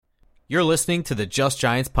You're listening to the Just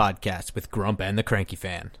Giants podcast with Grump and the Cranky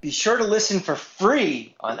Fan. Be sure to listen for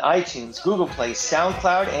free on iTunes, Google Play,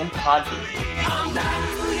 SoundCloud, and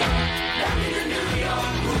Podbean.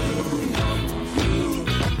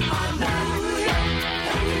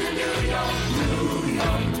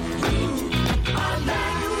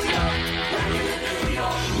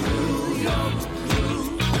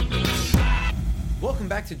 Welcome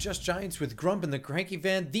back to Just Giants with Grump and the Cranky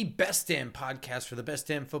Fan, the best damn podcast for the best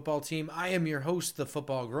damn football team. I am your host, the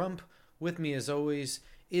Football Grump. With me, as always,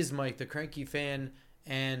 is Mike, the Cranky Fan,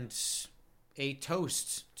 and a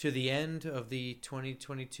toast to the end of the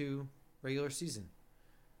 2022 regular season.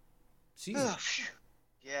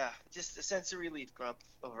 Yeah, just a sense of relief, Grump,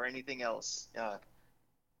 over anything else. The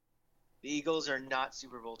Eagles are not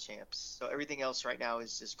Super Bowl champs, so everything else right now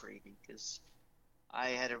is just gravy, because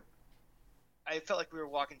I felt like we were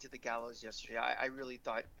walking to the gallows yesterday. I really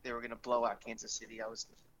thought they were going to blow out Kansas City. I was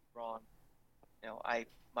wrong.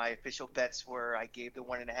 My official bets were I gave the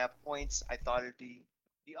 1.5 points. I thought it'd be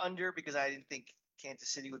the under because I didn't think Kansas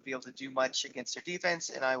City would be able to do much against their defense,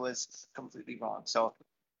 and I was completely wrong. So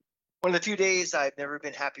one of the few days I've never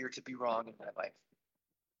been happier to be wrong in my life.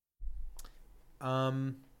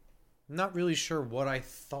 Not really sure what I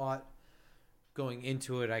thought going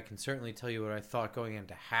into it. I can certainly tell you what I thought going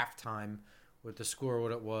into halftime with the score,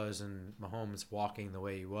 what it was, and Mahomes walking the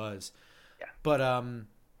way he was. Yeah. But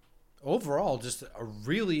overall, just a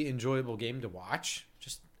really enjoyable game to watch.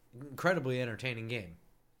 Just incredibly entertaining game.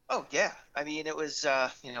 Oh, yeah. I mean, it was,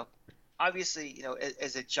 obviously,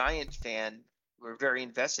 as a Giant fan, we're very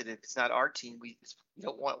invested. If it's not our team, we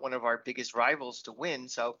don't want one of our biggest rivals to win.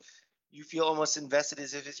 So you feel almost invested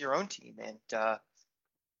as if it's your own team. And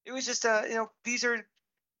it was just, these are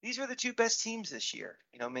the two best teams this year.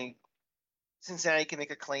 Cincinnati can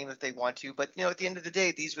make a claim if they want to, but at the end of the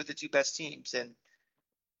day, these were the two best teams. And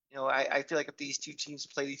I feel like if these two teams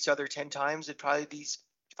played each other 10 times, it'd probably be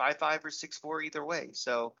 5-5 or 6-4 either way.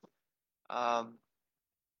 So, I'm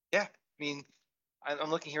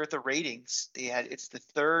looking here at the ratings. It's the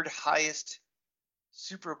third highest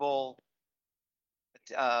Super Bowl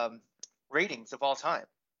ratings of all time.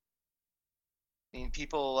 I mean,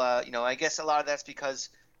 people, I guess a lot of that's because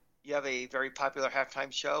you have a very popular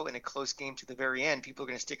halftime show and a close game to the very end. People are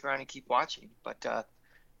going to stick around and keep watching. But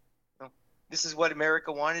this is what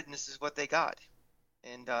America wanted, and this is what they got.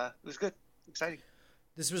 And it was good. Exciting.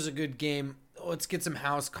 This was a good game. Let's get some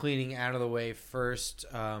house cleaning out of the way first.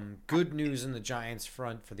 Good news in the Giants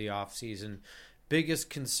front for the offseason.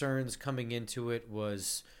 Biggest concerns coming into it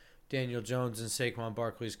was Daniel Jones and Saquon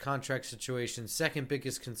Barkley's contract situation. Second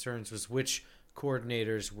biggest concerns was which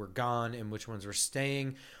coordinators were gone and which ones were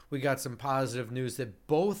staying. We got some positive news that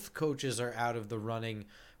both coaches are out of the running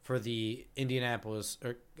for the Indianapolis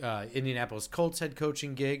Colts head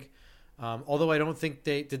coaching gig. Although I don't think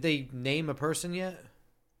did they name a person yet?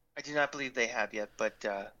 I do not believe they have yet, but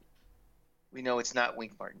we know it's not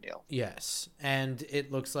Wink Martindale. Yes, and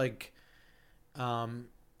it looks like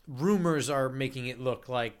rumors are making it look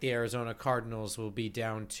like the Arizona Cardinals will be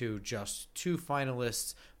down to just 2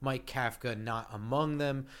 finalists, Mike Kafka not among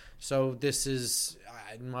them. So this is,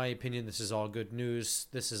 in my opinion, this is all good news.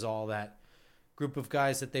 This is all that group of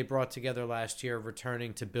guys that they brought together last year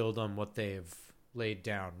returning to build on what they've laid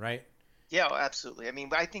down, right? Yeah, absolutely. I mean,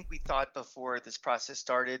 I think we thought before this process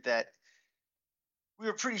started that we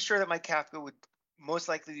were pretty sure that Mike Kafka would most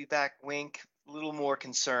likely be back. Wink, a little more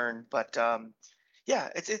concerned, but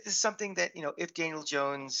it's something that, if Daniel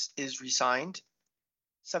Jones is re-signed,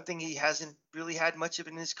 something he hasn't really had much of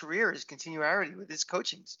in his career is continuity with his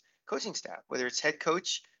coaching staff, whether it's head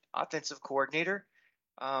coach, offensive coordinator.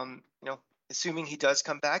 Assuming he does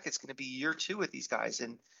come back, it's going to be year 2 with these guys,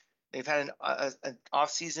 and they've had an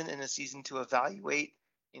off season and a season to evaluate,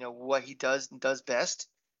 what he does and does best,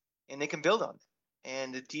 and they can build on it.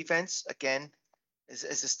 And the defense, again, is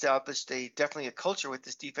established definitely a culture what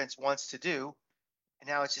this defense wants to do. And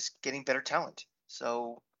now it's just getting better talent.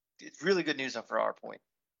 So it's really good news for our point.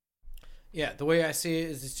 Yeah, the way I see it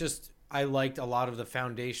is it's just I liked a lot of the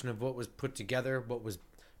foundation of what was put together, what was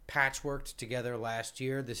patchworked together last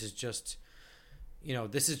year. This is just,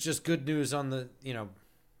 good news on the,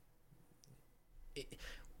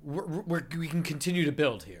 we can continue to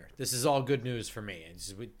build here. This is all good news for me.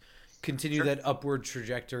 We continue that upward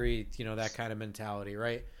trajectory, that kind of mentality,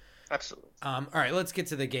 right? Absolutely. All right, let's get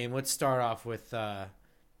to the game. Let's start off with the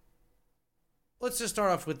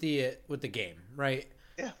game, right?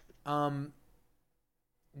 Yeah.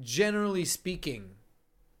 Generally speaking,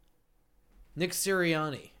 Nick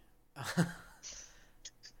Sirianni.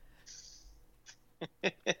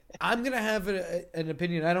 I'm gonna have an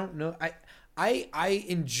opinion. I don't know. I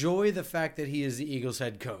enjoy the fact that he is the Eagles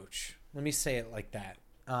head coach. Let me say it like that.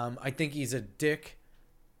 I think he's a dick.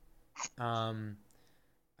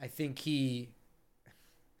 I think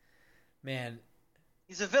man,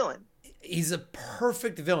 He's a villain. he's a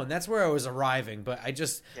perfect villain. That's where I was arriving, but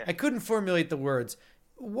Yeah. I couldn't formulate the words.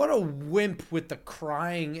 What a wimp with the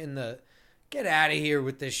crying and the get out of here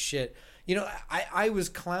with this shit. You know, I was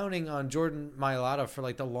clowning on Jordan Mailata for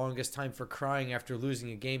like the longest time for crying after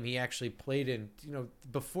losing a game he actually played in. You know,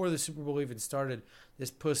 before the Super Bowl even started,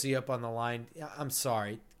 this pussy up on the line. I'm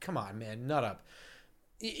sorry. Come on, man. Nut up.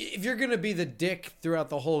 If you're going to be the dick throughout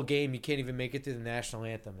the whole game, you can't even make it through the national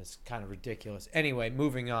anthem. It's kind of ridiculous. Anyway,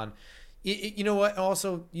 moving on. You know what?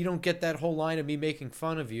 Also, you don't get that whole line of me making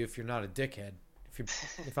fun of you if you're not a dickhead,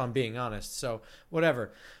 if I'm being honest. So,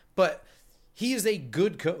 whatever. But he is a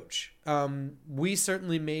good coach. We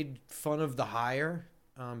certainly made fun of the hire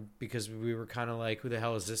because we were kind of like, who the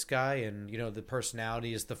hell is this guy? And, you know, the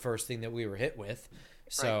personality is the first thing that we were hit with.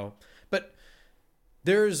 So, right. But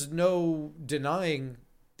there's no denying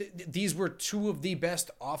these were two of the best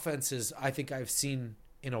offenses I think I've seen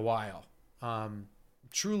in a while.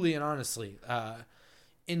 Truly and honestly.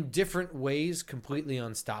 In different ways, completely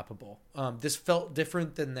unstoppable. This felt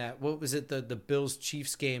different than that. What was it? The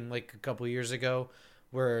Bills-Chiefs game like a couple years ago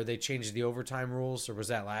where they changed the overtime rules, or was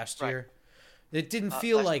that last year? It didn't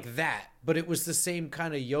feel like that, but it was the same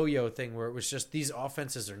kind of yo-yo thing where it was just these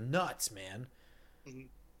offenses are nuts, man. Mm-hmm.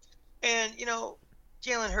 And, you know,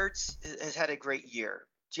 Jalen Hurts has had a great year.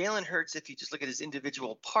 Jalen Hurts, if you just look at his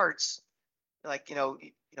individual parts, like,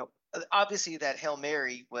 obviously that Hail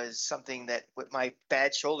Mary was something that with my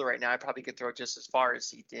bad shoulder right now, I probably could throw just as far as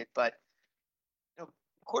he did. But,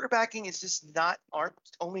 quarterbacking is just not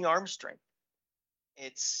only arm strength.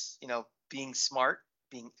 It's, being smart,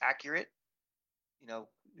 being accurate,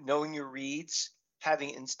 knowing your reads,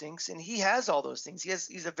 having instincts. And he has all those things.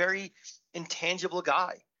 He's a very intangible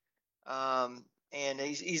guy. And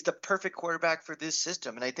he's the perfect quarterback for this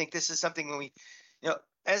system. And I think this is something when we,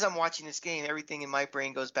 as I'm watching this game, everything in my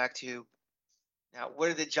brain goes back to, now, what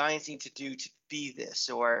do the Giants need to do to be this?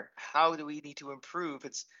 Or how do we need to improve?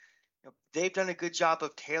 It's, they've done a good job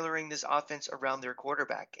of tailoring this offense around their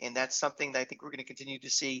quarterback. And that's something that I think we're going to continue to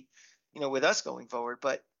see, with us going forward.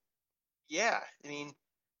 But yeah, I mean,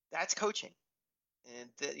 that's coaching. And,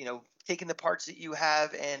 taking the parts that you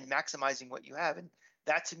have and maximizing what you have. And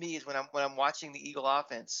that to me is when I'm watching the Eagle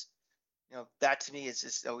offense, that to me is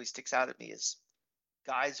just always sticks out at me is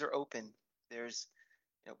guys are open. There's,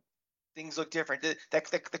 things look different.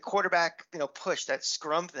 The quarterback, push, that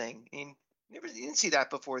scrum thing. I mean, you didn't see that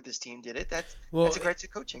before this team did it. That's a great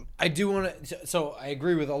coaching. I do want to. So I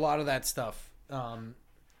agree with a lot of that stuff. I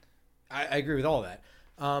agree with all that.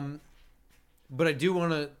 But I do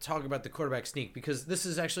want to talk about the quarterback sneak because this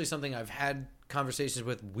is actually something I've had conversations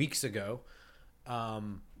with weeks ago.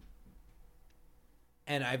 And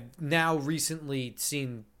I've now recently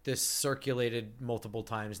seen this circulated multiple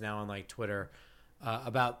times now on like Twitter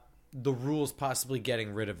about the rules possibly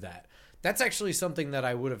getting rid of that. That's actually something that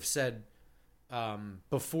I would have said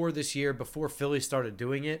before this year, before Philly started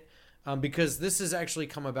doing it, because this has actually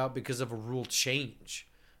come about because of a rule change.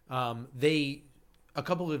 A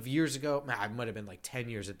couple of years ago, it might have been like 10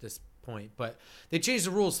 years at this point, but they changed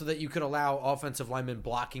the rules so that you could allow offensive linemen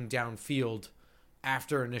blocking downfield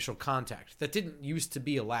after initial contact. That didn't used to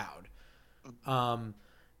be allowed.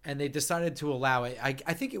 And they decided to allow it.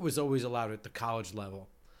 I think it was always allowed at the college level.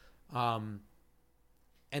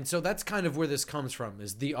 And so that's kind of where this comes from,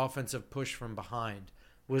 is the offensive push from behind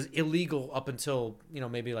was illegal up until,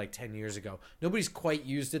 maybe like 10 years ago. Nobody's quite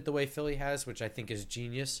used it the way Philly has, which I think is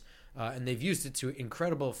genius. And they've used it to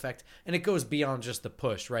incredible effect. And it goes beyond just the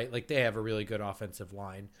push, right? Like they have a really good offensive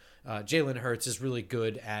line. Jalen Hurts is really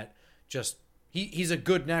good at just he's a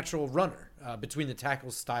good natural runner, between the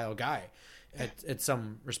tackles style guy at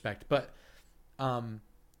some respect. But do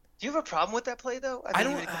you have a problem with that play though?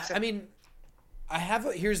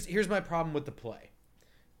 Here's my problem with the play.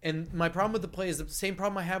 And my problem with the play is the same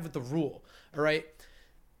problem I have with the rule. All right.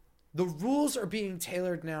 The rules are being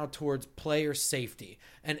tailored now towards player safety.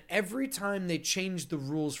 And every time they change the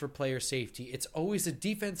rules for player safety, it's always a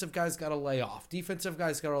defensive guy's got to lay off. Defensive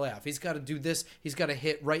guy's got to lay off. He's got to do this. He's got to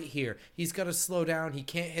hit right here. He's got to slow down. He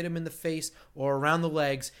can't hit him in the face or around the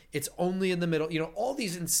legs. It's only in the middle. All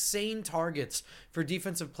these insane targets for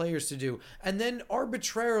defensive players to do. And then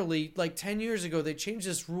arbitrarily, like 10 years ago, they changed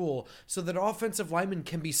this rule so that offensive linemen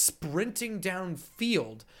can be sprinting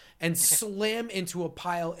downfield and slam into a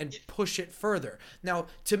pile and push it further. Now,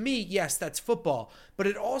 to me, yes, that's football, but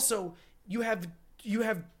it also, you have you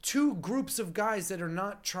have two groups of guys that are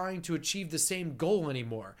not trying to achieve the same goal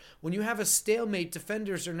anymore. When you have a stalemate,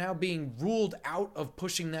 defenders are now being ruled out of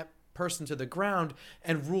pushing that person to the ground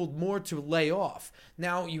and ruled more to lay off.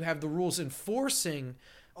 Now you have the rules enforcing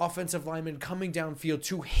offensive linemen coming downfield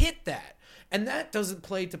to hit that. And that doesn't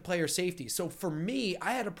play to player safety. So for me,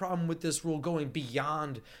 I had a problem with this rule going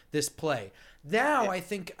beyond this play. Now I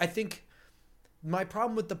think my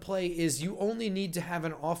problem with the play is you only need to have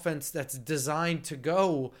an offense that's designed to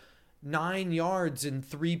go 9 yards in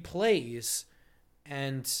 3 plays.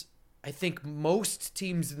 And I think most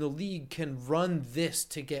teams in the league can run this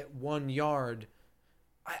to get 1 yard.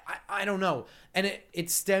 I don't know. And it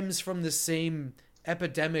stems from the same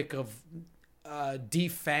epidemic of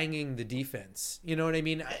defanging the defense. You know what I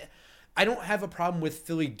mean? I don't have a problem with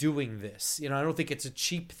Philly doing this. You know, I don't think it's a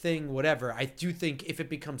cheap thing, whatever. I do think if it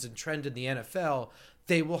becomes a trend in the NFL,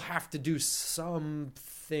 they will have to do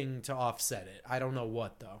something to offset it. I don't know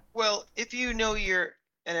what, though. Well, if you know your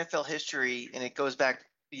NFL history and it goes back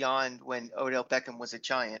beyond when Odell Beckham was a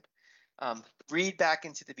Giant, read back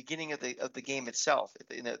into the beginning of the game itself,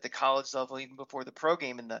 the college level, even before the pro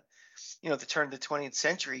game in the turn of the 20th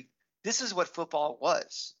century. This is what football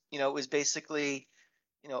was. It was basically,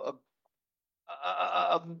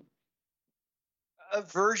 a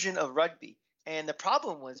version of rugby. And the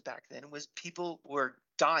problem was back then was people were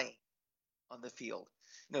dying on the field.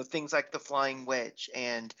 Things like the flying wedge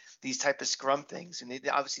and these type of scrum things. And they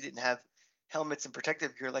obviously didn't have helmets and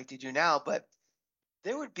protective gear like they do now, but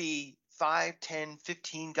there would be 5, 10,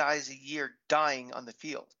 15 guys a year dying on the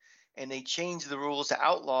field. And they changed the rules to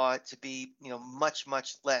outlaw it to be, much,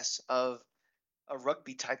 much less of a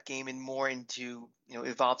rugby type game and more into,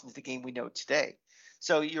 evolved into the game we know today.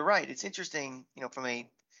 So you're right. It's interesting, from a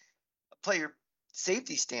player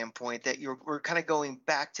safety standpoint that we're kind of going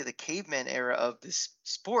back to the caveman era of this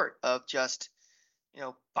sport of just,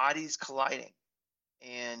 bodies colliding.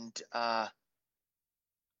 And I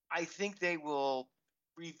think they will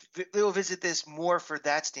visit this more for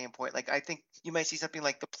that standpoint. Like, I think you might see something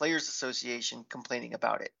like the Players Association complaining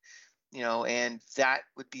about it, and that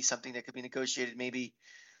would be something that could be negotiated. Maybe,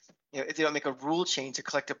 if they don't make a rule change, a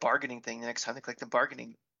collective bargaining thing, the next time the collective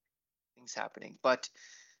bargaining thing's happening. But,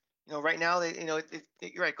 right now, you're right.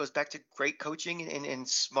 It goes back to great coaching and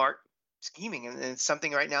smart scheming. And it's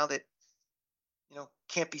something right now that,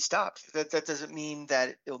 can't be stopped. That doesn't mean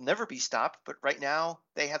that it'll never be stopped, but right now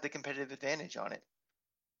they have the competitive advantage on it.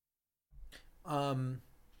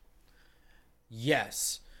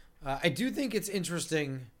 Yes. I do think it's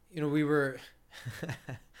interesting. We were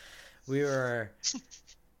we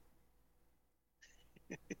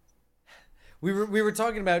were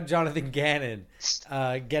talking about Jonathan Gannon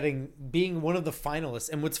being one of the finalists.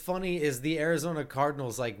 And what's funny is the Arizona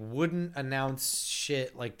Cardinals wouldn't announce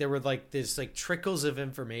shit. There were this trickles of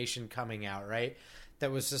information coming out, right?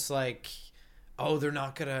 That was just oh, they're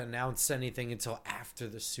not going to announce anything until after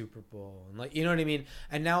the Super Bowl. And you know what I mean?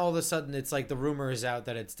 And now all of a sudden it's the rumor is out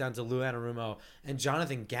that it's down to Lou Anarumo and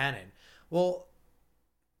Jonathan Gannon. Well,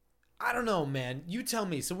 I don't know, man. You tell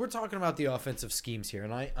me. So we're talking about the offensive schemes here.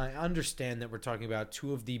 And I understand that we're talking about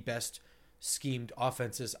two of the best schemed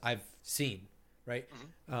offenses I've seen, right?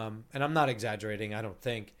 Mm-hmm. And I'm not exaggerating, I don't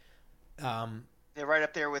think. They're right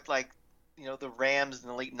up there with the Rams in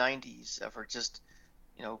the late 90s for just,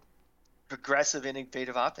 progressive,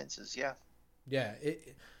 innovative offenses. Yeah.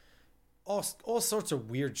 All sorts of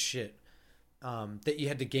weird shit that you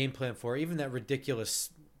had to game plan for. Even that ridiculous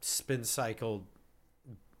spin cycle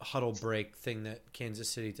huddle break thing that Kansas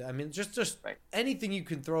City did. I mean, just right. Anything you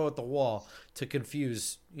can throw at the wall to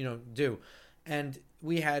confuse, do. And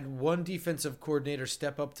we had one defensive coordinator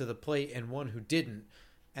step up to the plate and one who didn't.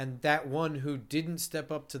 And that one who didn't step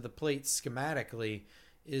up to the plate schematically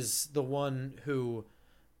is the one who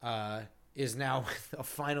is now a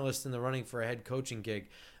finalist in the running for a head coaching gig.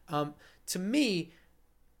 To me,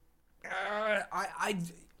 I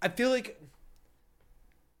feel like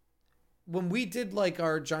when we did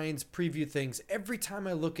our Giants preview things, every time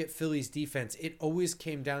I look at Philly's defense, it always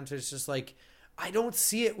came down to it's just I don't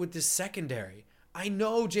see it with this secondary. I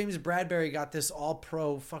know James Bradbury got this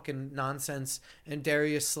all-pro fucking nonsense, and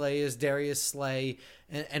Darius Slay is Darius Slay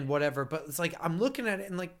and whatever, but it's I'm looking at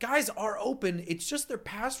it and guys are open. It's just their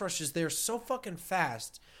pass rushes. They're so fucking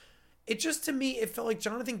fast. It just, to me, it felt like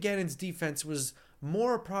Jonathan Gannon's defense was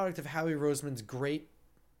more a product of Howie Roseman's great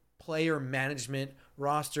player management,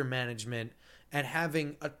 roster management, and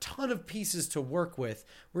having a ton of pieces to work with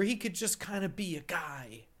where he could just kind of be a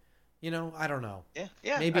guy. I don't know.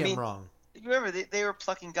 Yeah. Maybe I'm wrong. You remember they were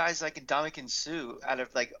plucking guys like Ndamukong Suh out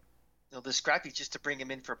of the scrappies just to bring him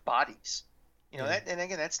in for bodies. Yeah. That, and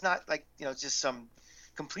again, that's not like, just some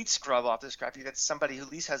complete scrub off the scrap heap. That's somebody who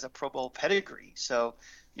at least has a Pro Bowl pedigree. So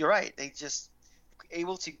you're right. They just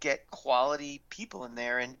able to get quality people in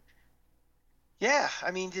there. And yeah,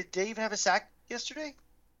 I mean, did they even have a sack yesterday?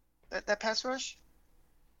 That pass rush?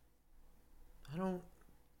 I don't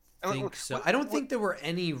I mean, think so. I don't think there were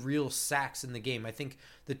any real sacks in the game. I think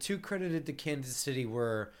the two credited to Kansas City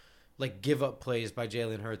were like give up plays by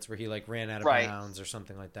Jalen Hurts where he like ran out of right, bounds or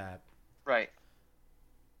something like that. right.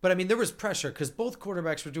 But I mean, there was pressure because both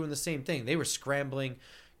quarterbacks were doing the same thing. They were scrambling.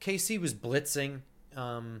 KC was blitzing.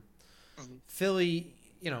 Philly,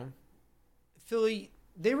 Philly,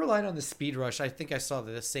 they relied on the speed rush. I think I saw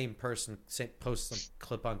the same person post a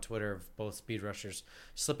clip on Twitter of both speed rushers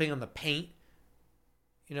slipping on the paint.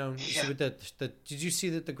 Yeah. With did you see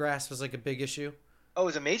that the grass was like a big issue? Oh, it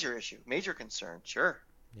was a major issue, major concern. Sure.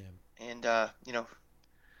 Yeah. And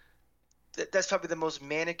that's probably the most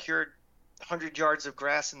manicured 100 yards of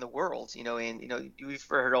grass in the world. And we've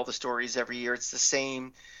heard all the stories every year. It's the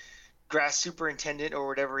same grass superintendent or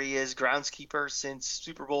whatever he is, groundskeeper since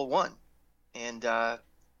Super Bowl one. And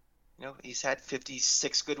he's had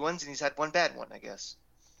 56 good ones and he's had one bad one, I guess.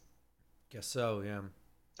 Guess so. Yeah.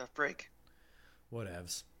 Tough break.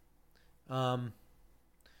 Whatevs.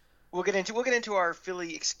 We'll get into our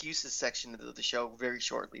Philly excuses section of the show very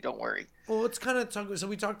shortly. Don't worry. Well, let's kind of talk. So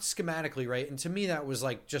we talked schematically, right? And to me, that was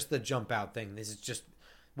like just the jump out thing. This is just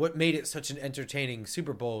what made it such an entertaining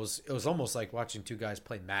Super Bowl. It was almost like watching two guys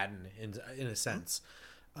play Madden in a sense.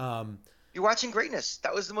 You're watching greatness.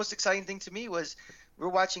 That was the most exciting thing to me was we're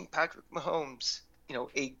watching Patrick Mahomes,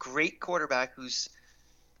 a great quarterback who's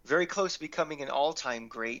very close to becoming an all-time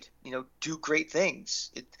great, do great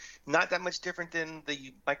things. Not that much different than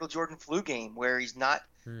the Michael Jordan flu game where he's not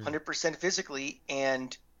 100% physically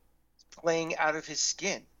and playing out of his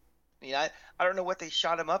skin. I mean, I don't know what they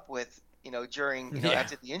shot him up with, during,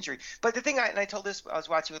 after the injury. But the thing I told this, I was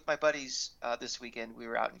watching with my buddies this weekend. We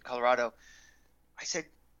were out in Colorado. I said,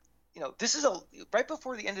 this is right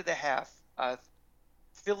before the end of the half,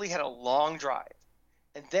 Philly had a long drive.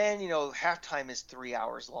 And then, halftime is 3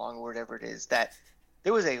 hours long or whatever it is. That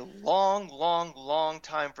there was a long, long, long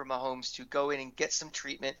time for Mahomes to go in and get some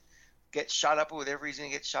treatment, get shot up with whatever he's going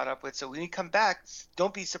to get shot up with. So when he come back,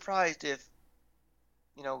 don't be surprised if,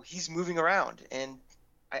 he's moving around. And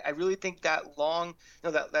I really think that long,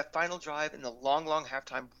 that final drive and the long, long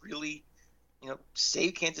halftime really,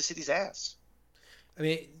 saved Kansas City's ass. I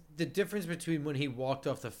mean, the difference between when he walked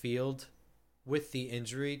off the field with the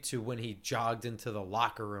injury to when he jogged into the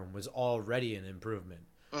locker room was already an improvement.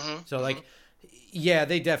 So like, yeah,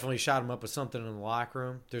 they definitely shot him up with something in the locker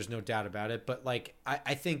room. There's no doubt about it. But like,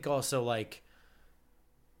 I think also like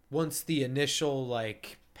once the initial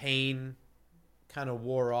like pain kind of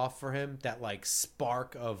wore off for him, that like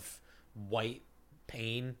spark of white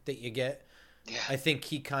pain that you get, I think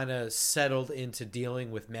he kind of settled into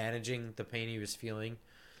dealing with managing the pain he was feeling.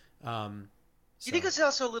 You think it's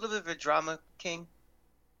also a little bit of a drama king,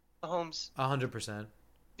 Mahomes? 100%.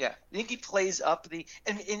 Yeah, I think he plays up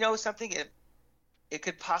and something. It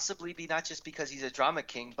could possibly be not just because he's a drama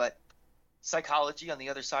king, but psychology on the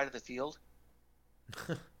other side of the field.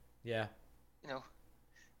 Yeah.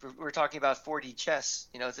 We're talking about 4D chess.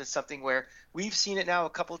 It's something where we've seen it now a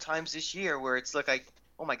couple times this year, where it's like,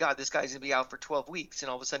 oh my God, this guy's gonna be out for 12 weeks, and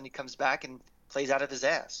all of a sudden he comes back and plays out of his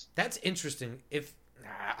ass. That's interesting. If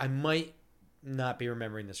I might not be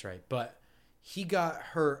remembering this right, but he got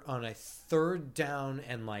hurt on a 3rd down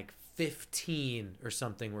and like 15 or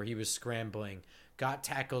something where he was scrambling, got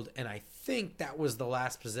tackled, and I think that was the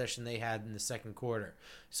last possession they had in the second quarter.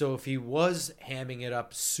 So if he was hamming it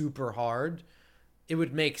up super hard, it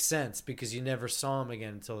would make sense because you never saw him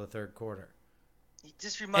again until the 3rd quarter. He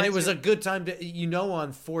just reminds and it was a good time to,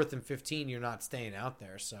 on 4th and 15, you're not staying out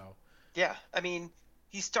there. So yeah, I mean,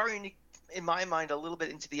 he's starting to, in my mind, a little bit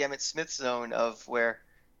into the Emmitt Smith zone of where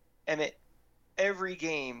Emmitt, every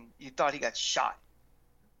game you thought he got shot,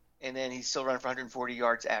 and then he's still running for 140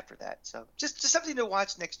 yards after that. So just something to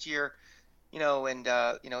watch next year, and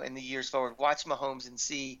in the years forward. Watch Mahomes and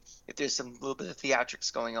see if there's some little bit of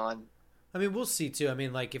theatrics going on. I mean, we'll see too. I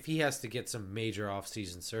mean, like if he has to get some major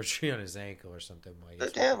off-season surgery on his ankle or something,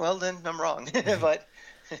 like yeah, well then I'm wrong,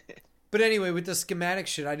 But anyway, with the schematic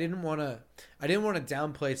shit, I didn't want to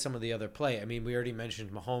downplay some of the other play. I mean, we already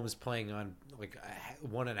mentioned Mahomes playing on like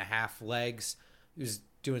 1.5 legs. He was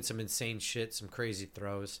doing some insane shit, some crazy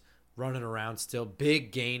throws, running around still.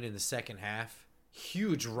 Big gain in the second half.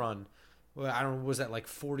 Huge run. Well, I don't know, was that like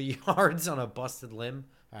 40 yards on a busted limb?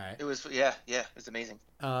 All right. It was, yeah, it was amazing.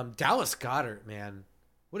 Dallas Goedert, man,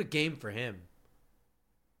 what a game for him.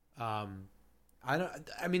 There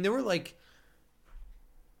were like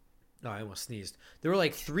No, I almost sneezed. There were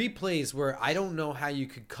like 3 plays where I don't know how you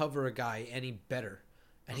could cover a guy any better,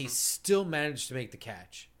 and he still managed to make the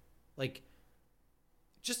catch. Like,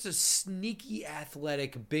 just a sneaky,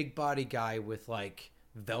 athletic, big body guy with like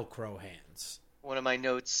Velcro hands. One of my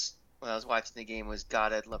notes when I was watching the game was,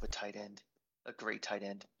 God, I'd love a tight end, a great tight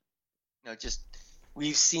end. Just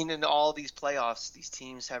we've seen in all these playoffs, these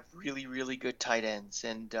teams have really, really good tight ends,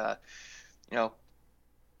 and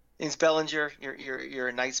James Bellinger, you're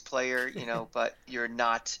a nice player, but you're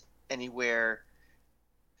not anywhere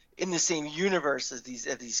in the same universe as these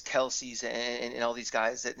Kelce's and all these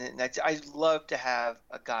guys. And I'd love to have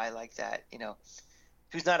a guy like that,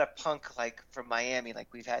 who's not a punk like from Miami like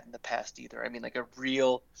we've had in the past either. I mean, like a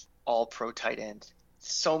real all-pro tight end.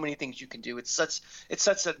 So many things you can do. It's such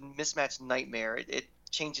a mismatched nightmare. It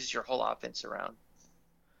changes your whole offense around.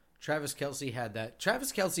 Travis Kelce had that.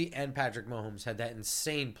 Travis Kelce and Patrick Mahomes had that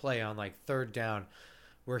insane play on like 3rd down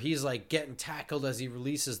where he's like getting tackled as he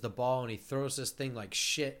releases the ball and he throws this thing like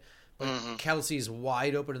shit. But Kelce's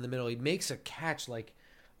wide open in the middle. He makes a catch like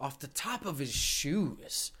off the top of his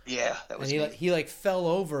shoes. Yeah, that was. And he like fell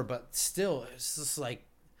over, but still, it's just like,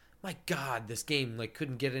 my God, this game like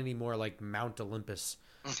couldn't get any more like Mount Olympus.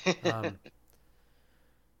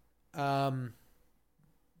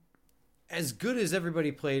 As good as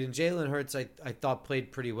everybody played, and Jalen Hurts, I thought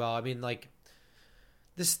played pretty well. I mean, like,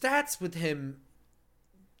 the stats with him,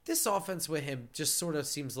 this offense with him just sort of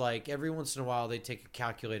seems like every once in a while they take a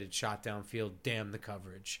calculated shot downfield, damn the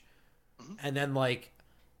coverage. And then, like,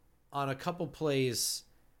 on a couple plays,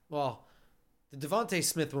 well, the Devontae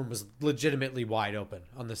Smith one was legitimately wide open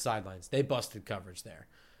on the sidelines. They busted coverage there.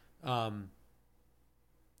 But,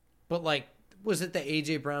 like, was it the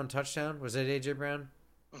A.J. Brown touchdown? Was it A.J. Brown?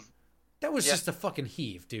 That was just a fucking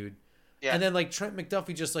heave, dude. Yeah. And then, like, Trent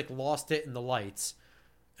McDuffie just, like, lost it in the lights.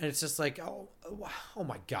 And it's just like, oh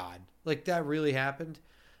my God. Like, that really happened?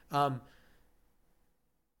 But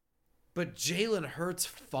Jalen Hurts'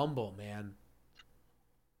 fumble, man.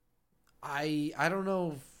 I don't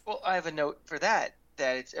know. Well, I have a note for that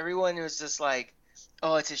it's everyone was just like,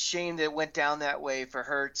 oh, it's a shame that it went down that way for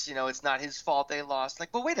Hurts. It's not his fault they lost.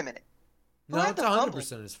 Like, well, wait a minute. No, it's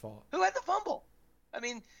 100% his fault. Who had the fumble? I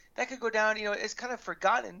mean, that could go down, it's kind of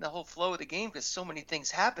forgotten the whole flow of the game because so many things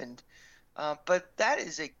happened. But that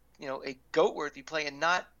is a GOAT-worthy play and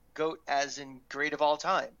not GOAT as in great of all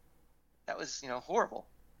time. That was, horrible.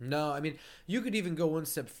 No, I mean, you could even go one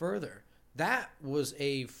step further. That was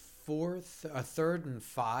a 3rd and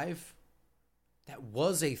 5. That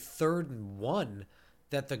was a 3rd and 1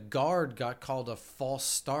 that the guard got called a false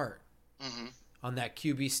start on that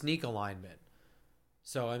QB sneak alignment.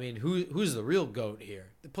 So, I mean, who's the real GOAT here?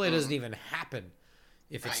 The play doesn't even happen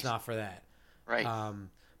if it's not for that. Right.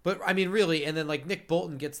 But, I mean, really, and then, like, Nick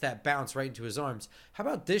Bolton gets that bounce right into his arms. How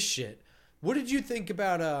about this shit? What did you think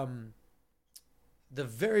about the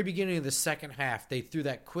very beginning of the second half? They threw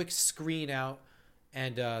that quick screen out,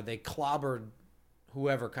 and they clobbered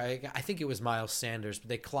whoever. I think it was Miles Sanders, but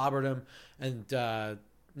they clobbered him, and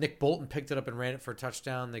Nick Bolton picked it up and ran it for a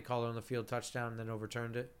touchdown. They called it on the field touchdown and then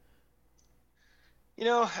overturned it.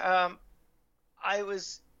 I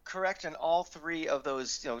was correct on all 3 of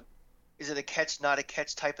those, is it a catch, not a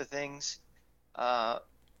catch type of things. I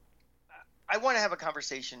want to have a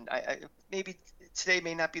conversation. I maybe today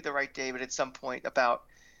may not be the right day, but at some point about,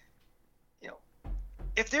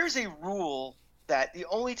 if there's a rule that the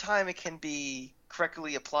only time it can be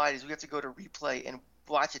correctly applied is we have to go to replay and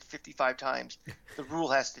watch it 55 times, the rule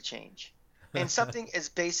has to change. And something as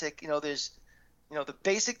basic, there's, the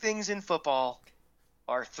basic things in football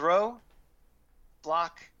are throw,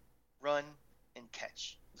 block, run, and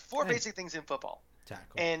catch. 4 basic things in football.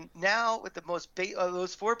 Tackle. And now with the most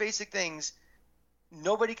those 4 basic things,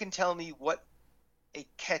 nobody can tell me what a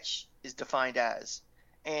catch is defined as.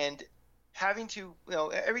 And having to,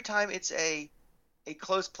 every time it's a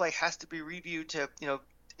close play has to be reviewed to,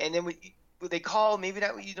 and then when they call, maybe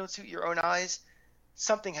not you don't see with your own eyes,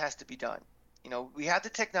 something has to be done. We have the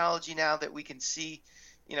technology now that we can see,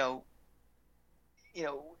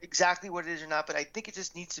 exactly what it is or not, but I think it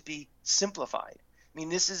just needs to be simplified. I mean,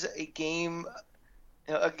 this is a game,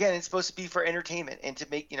 again, it's supposed to be for entertainment and to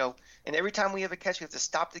make, and every time we have a catch, we have to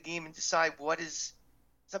stop the game and decide what is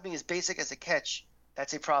something as basic as a catch.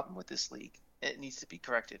 That's a problem with this league. It needs to be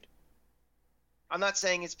corrected. I'm not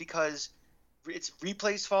saying it's because it's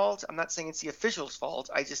replay's fault. I'm not saying it's the official's fault.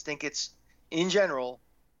 I just think it's, in general,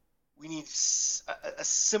 we need a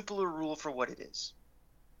simpler rule for what it is.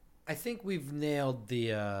 I think we've nailed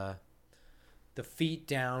the feet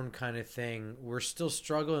down kind of thing. We're still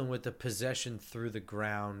struggling with the possession through the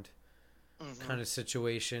ground kind of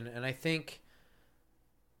situation. And I think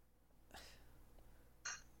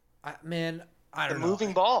Man, I The don't know.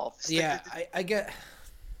 moving ball. Yeah, I get.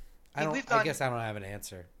 I mean, we've I gone guess I don't have an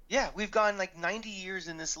answer. yeah, we've gone like 90 years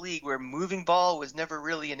in this league where moving ball was never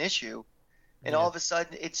really an issue. And all Yeah. of a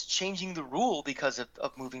sudden it's changing the rule because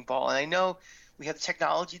of moving ball. And I know we have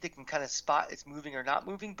technology that can kind of spot it's moving or not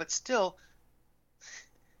moving, but still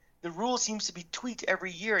the rule seems to be tweaked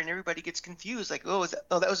every year and everybody gets confused. Like, oh,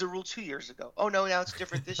 that was a rule 2 years ago. Oh no, now it's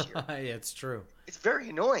different this year. Yeah, it's true. It's very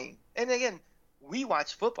annoying. And again, we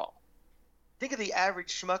watch football. Think of the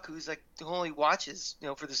average schmuck who only watches,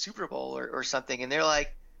 for the Super Bowl or something, and they're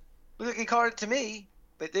like, look, he called it to me,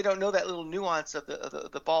 but they don't know that little nuance of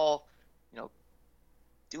the ball, you know,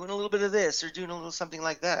 doing a little bit of this or doing a little something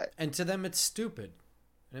like that. And to them, it's stupid,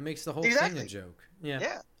 and it makes the whole thing a Exactly. joke. Yeah,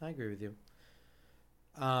 Yeah. I agree with you.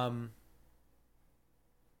 Um,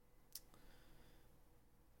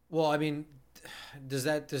 well, I mean, does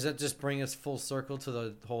that just bring us full circle to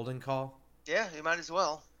the holding call? Yeah, you might as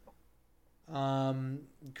well.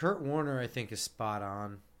 Kurt Warner, I think, is spot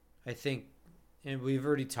on. I think, and we've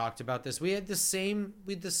already talked about this. We had the same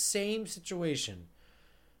situation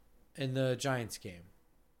in the Giants game,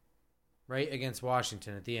 right, against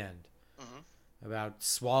Washington at the end, Hmm. about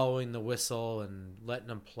swallowing the whistle and letting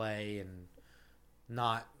them play and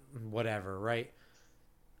not whatever, right?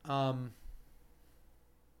 Um,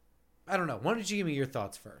 I don't know. Why don't you give me your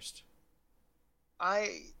thoughts first?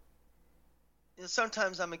 I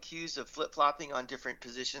Sometimes I'm accused of flip-flopping on different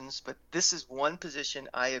positions, but this is one position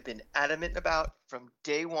I have been adamant about from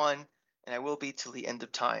day one, and I will be till the end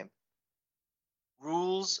of time.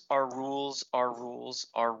 Rules are rules are rules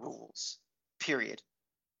are rules. Period.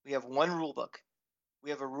 We have one rule book. We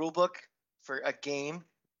have a rule book for a game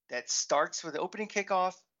that starts with the opening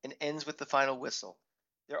kickoff and ends with the final whistle.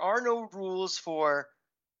 There are no rules for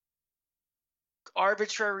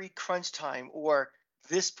arbitrary crunch time or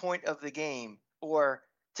this point of the game or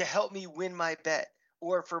to help me win my bet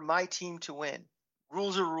or for my team to win.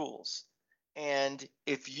 Rules are rules. And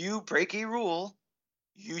if you break a rule,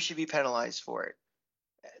 you should be penalized for it.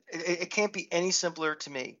 It can't be any simpler to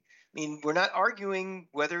me. I mean, we're not arguing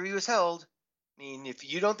whether he was held. I mean,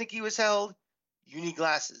 if you don't think he was held, you need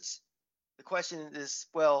glasses. The question is,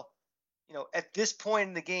 well, at this point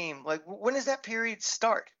in the game, like when does that period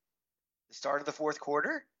start? The start of the fourth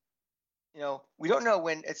quarter? We don't know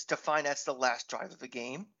when it's defined that's the last drive of the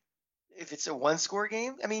game. If it's a one-score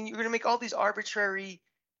game, I mean, you're going to make all these arbitrary,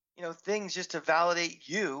 things just to validate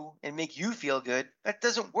you and make you feel good. That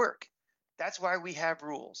doesn't work. That's why we have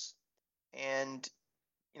rules. And,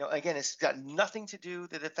 again, it's got nothing to do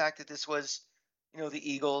with the fact that this was,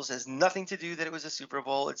 the Eagles. Has nothing to do that it was a Super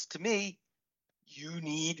Bowl. It's, to me, you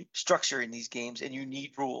need structure in these games and you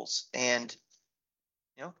need rules. And,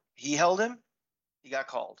 he held him. He got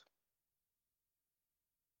called.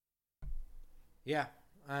 Yeah,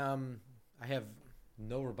 I have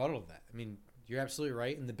no rebuttal to that. I mean, you're absolutely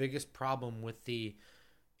right. And the biggest problem with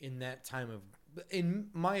in that time of, in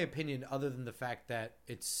my opinion, other than the fact that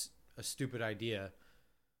it's a stupid idea,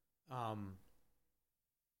 um,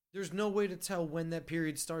 there's no way to tell when that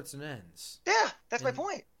period starts and ends. Yeah, that's my And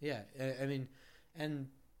point. yeah, I mean, and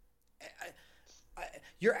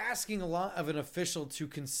you're asking a lot of an official to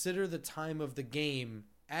consider the time of the game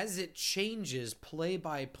as it changes play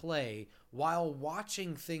by play while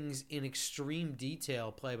watching things in extreme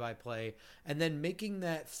detail play by play and then making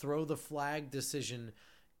that throw the flag decision.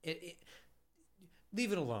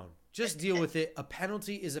 Leave it alone. Just deal with it. A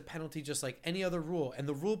penalty is a penalty just like any other rule. And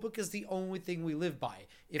the rule book is the only thing we live by.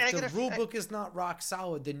 If the rule book is not rock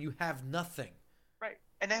solid, then you have nothing. Right.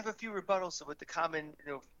 And I have a few rebuttals to what the common,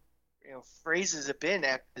 phrases have been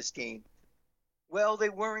after this game. Well, they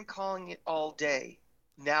weren't calling it all day.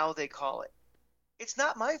 Now they call it. It's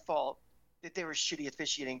not my fault that they were shitty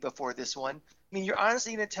officiating before this one. I mean, you're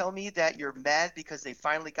honestly going to tell me that you're mad because they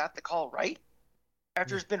finally got the call right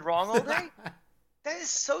after it's been wrong all day? That is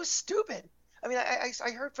so stupid. I mean,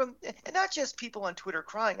 I heard from, and not just people on Twitter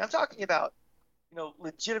crying. I'm talking about,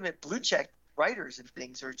 legitimate blue check writers and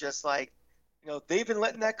things are just like, they've been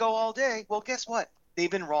letting that go all day. Well, guess what?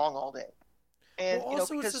 They've been wrong all day. And, well,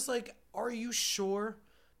 also, it's just like, are you sure?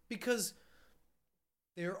 Because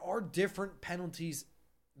there are different penalties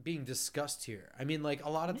being discussed here. I mean, like a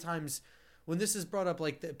lot of times when this is brought up,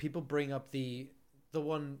 like people bring up the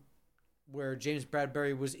one where James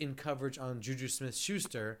Bradbury was in coverage on Juju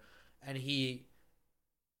Smith-Schuster and he,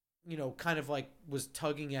 kind of like was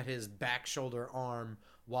tugging at his back shoulder arm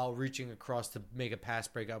while reaching across to make a pass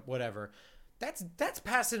breakup, whatever. That's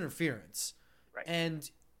pass interference. right. And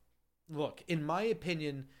look, in my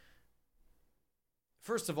opinion,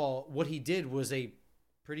 first of all, what he did was a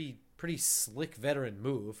pretty slick veteran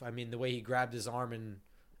move. I mean, the way he grabbed his arm and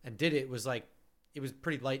and did it was like it was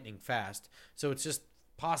pretty lightning fast. So it's just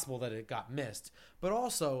possible that it got missed. But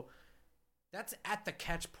also, that's at the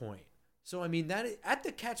catch point. So I mean that at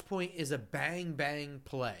the catch point is a bang bang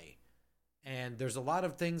play. And there's a lot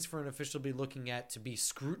of things for an official to be looking at, to be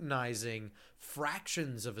scrutinizing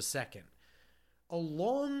fractions of a second.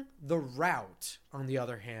 Along the route, on the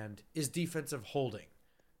other hand, is defensive holding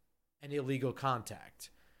and illegal contact.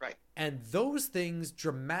 Right. And those things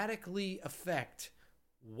dramatically affect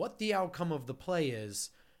what the outcome of the play is.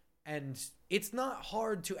 And it's not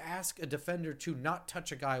hard to ask a defender to not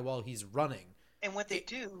touch a guy while he's running. And what they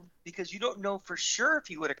do, because you don't know for sure if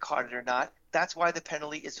he would have caught it or not, that's why the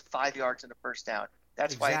penalty is 5 yards and a first down.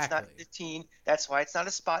 That's why it's not 15. That's why it's not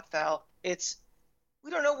a spot foul. We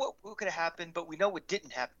don't know what could have happened, but we know what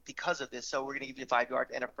didn't happen because of this. So we're going to give you 5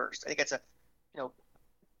 yards and a first. I think it's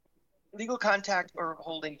legal contact or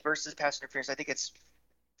holding versus pass interference. I think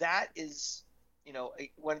that is,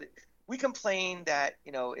 when we complain that,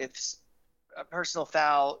 if a personal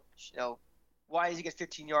foul, why does he get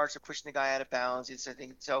 15 yards for pushing the guy out of bounds? It's a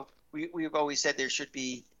thing. So we've always said there should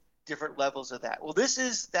be different levels of that. Well, this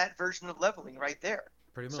is that version of leveling right there.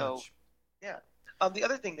 Pretty much. So, yeah. The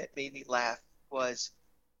other thing that made me laugh was,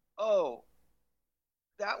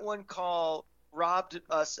 that one call robbed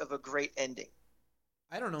us of a great ending.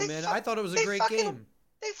 I don't know, man. I thought it was a great game.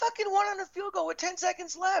 They fucking won on a field goal with 10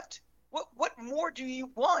 seconds left. What more do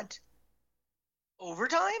you want?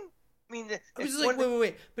 Overtime? I mean, I was like,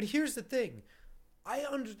 wait. But here's the thing. I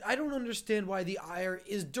don't understand why the ire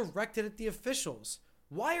is directed at the officials.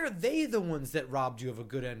 Why are they the ones that robbed you of a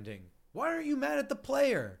good ending? Why aren't you mad at the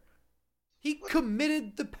player? He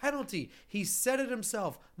committed the penalty. He said it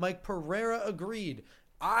himself. Mike Pereira agreed.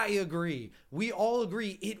 I agree. We all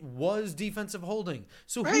agree it was defensive holding.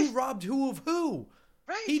 So right. Who robbed who of who?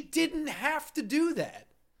 Right. He didn't have to do that.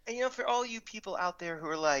 And for all you people out there who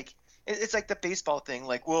are like, it's like the baseball thing.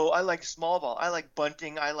 Like, well, I like small ball. I like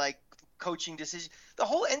bunting. I like coaching decisions. The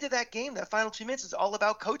whole end of that game, that final 2 minutes, is all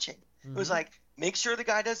about coaching. Mm-hmm. It was like, make sure the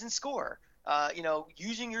guy doesn't score.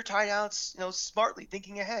 Using your timeouts, smartly,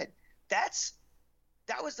 thinking ahead.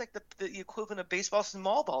 That was like the equivalent of baseball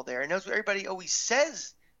small ball there. And that's what everybody always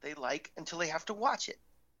says they like until they have to watch it.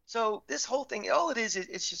 So this whole thing, all it is,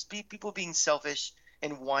 it's just people being selfish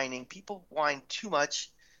and whining. People whine too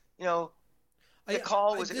much. The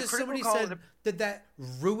call was a critical call. Somebody said that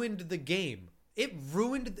ruined the game. It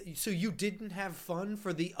ruined. So you didn't have fun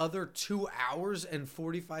for the other 2 hours and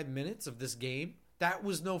 45 minutes of this game? That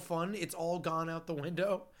was no fun? It's all gone out the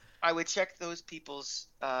window? I would check those people's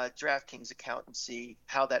DraftKings account and see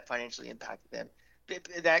how that financially impacted them.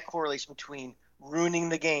 That correlation between ruining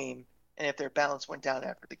the game and if their balance went down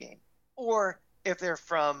after the game. Or if they're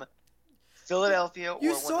from Philadelphia.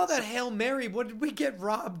 You saw that Hail Mary. What did we get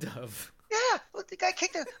robbed of? Yeah, look, the guy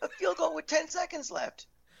kicked a field goal with 10 seconds left.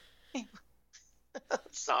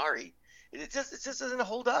 Sorry. It just doesn't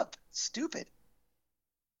hold up. It's stupid.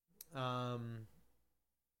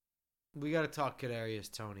 We got to talk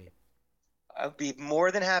Kadarius Toney. I'd be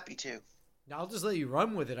more than happy to. I'll just let you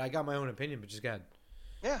run with it. I got my own opinion, but just go ahead.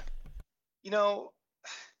 Yeah.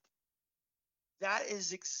 That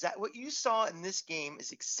is what you saw in this game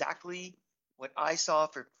is exactly what I saw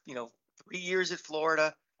for, 3 years at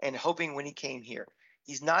Florida and hoping when he came here.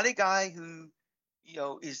 He's not a guy who,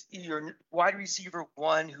 is your wide receiver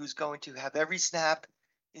one who's going to have every snap.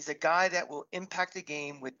 He's a guy that will impact the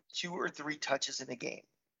game with 2 or 3 touches in a game.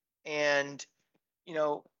 And,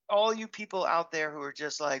 all you people out there who are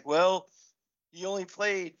just like, well, he only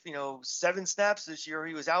played, 7 snaps this year.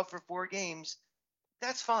 He was out for 4 games.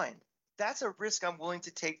 That's fine. That's a risk I'm willing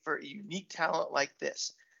to take for a unique talent like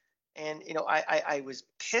this. And, I was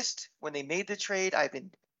pissed when they made the trade. I've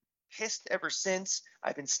been pissed ever since.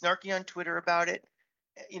 I've been snarky on Twitter about it.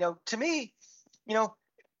 To me,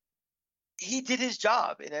 he did his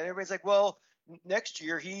job. And everybody's like, well, next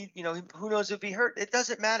year, who knows if he hurt? It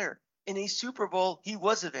doesn't matter. In a Super Bowl, he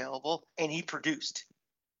was available and he produced.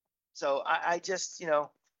 So I just,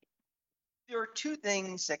 there are 2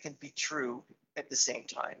 things that can be true at the same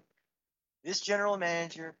time. This general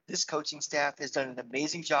manager, this coaching staff has done an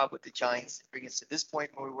amazing job with the Giants to bring us to this point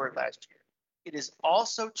where we were last year. It is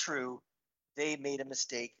also true they made a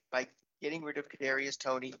mistake by getting rid of Kadarius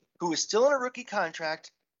Toney, who is still on a rookie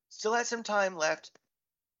contract, still has some time left.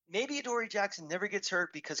 Maybe Adoree Jackson never gets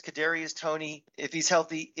hurt because Kadarius Toney, if he's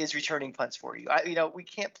healthy, is returning punts for you. We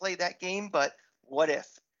can't play that game, but what if?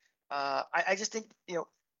 I just think,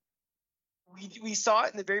 we saw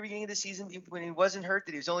it in the very beginning of the season when he wasn't hurt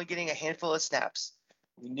that he was only getting a handful of snaps.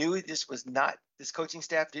 We knew this coaching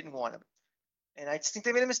staff didn't want him. And I just think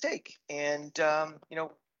they made a mistake. And,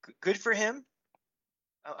 good for him.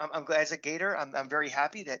 I'm glad as a Gator. I'm very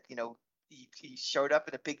happy that he showed up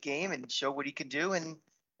in a big game and showed what he can do, and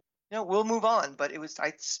we'll move on. But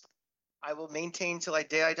I will maintain till I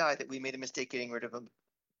day I die that we made a mistake getting rid of him.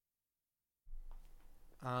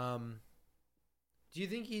 Um, do you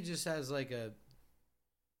think he just has like a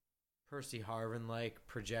Percy Harvin like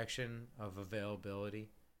projection of availability?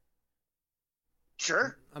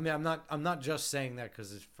 Sure. I mean, I'm not just saying that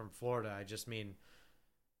because it's from Florida.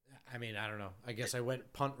 I mean, I don't know. I guess I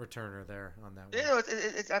went punt returner there on that one.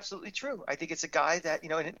 It's absolutely true. I think it's a guy that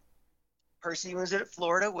and Percy, when he was at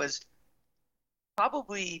Florida, was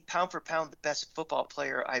probably pound for pound the best football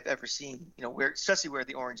player I've ever seen. Especially wear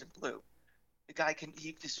the orange and blue. The guy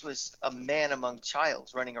he just was a man among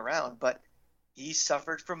childs running around, but he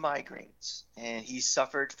suffered from migraines and he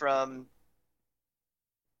suffered from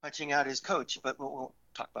punching out his coach. But we'll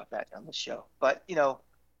talk about that on the show. But you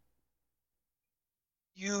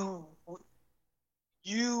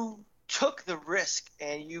you took the risk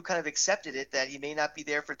and you kind of accepted it that he may not be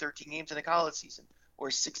there for 13 games in a college season or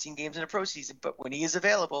 16 games in a pro season, but when he is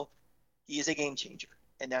available, he is a game changer,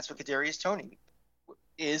 and that's what Kadarius Toney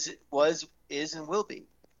is and will be.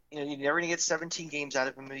 You're never going to get 17 games out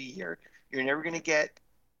of him in a year. You're never going to get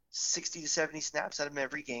 60 to 70 snaps out of him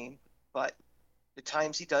every game, but the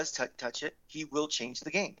times he does touch it, he will change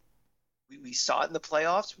the game. We saw it in the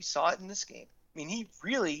playoffs. We saw it in this game. I mean, he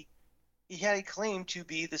had a claim to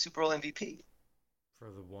be the Super Bowl MVP For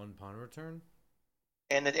the one punt return?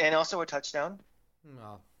 and also a touchdown.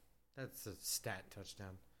 Well, that's a stat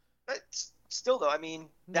touchdown. But still, though, I mean,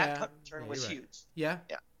 that Yeah, punt return was right. huge. Yeah.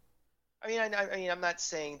 Yeah. I mean, I'm not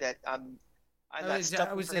saying that I'm not I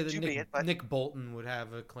stuck would for say him that to be it, but Nick Bolton would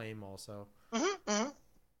have a claim also. hmm. Um,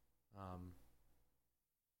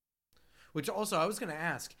 which also I was going to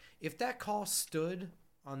ask if that call stood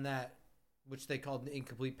on that, which they called an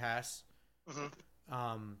incomplete pass.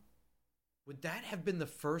 Um, would that have been the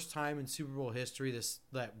first time in Super Bowl history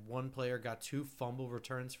that one player got 2 fumble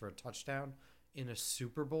returns for a touchdown in a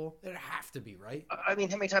Super Bowl? It'd have to be, right? I mean,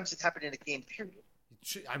 how many times it's happened in a game period?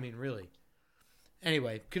 I mean, really.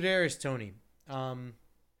 Anyway, Kadarius Toney. I'm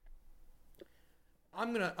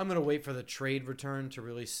gonna wait for the trade return to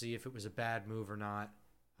really see if it was a bad move or not.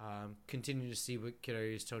 Continue to see what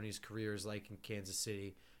Kadarius Toney's career is like in Kansas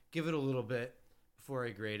City. Give it a little bit before I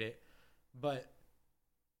grade it. But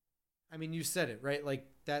I mean, you said it right. Like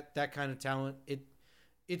that kind of talent.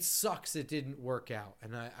 It sucks it didn't work out,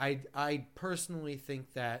 and I personally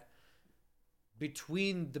think that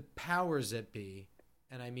between the powers that be,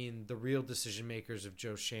 and I mean the real decision makers of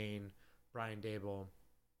Joe Shane, Brian Dable,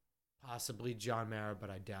 possibly John Mara, but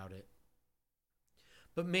I doubt it.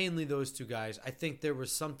 But mainly those two guys. I think there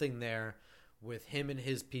was something there with him and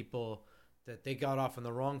his people that they got off on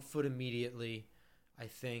the wrong foot immediately. I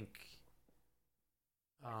think.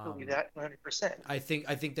 I believe that 100%. I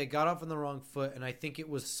think they got off on the wrong foot, and I think it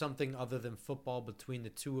was something other than football between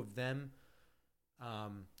the two of them,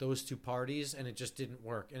 those two parties, and it just didn't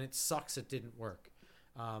work. And it sucks it didn't work.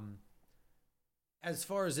 As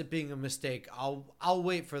far as it being a mistake, I'll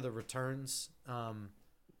wait for the returns.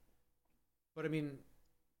 But I mean,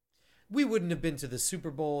 we wouldn't have been to the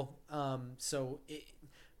Super Bowl.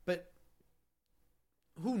 But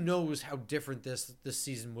who knows how different this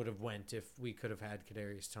season would have went if we could have had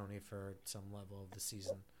Kadarius Toney for some level of the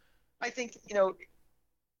season. I think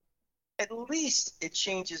at least it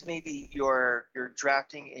changes maybe your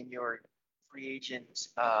drafting and your free agent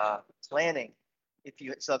planning if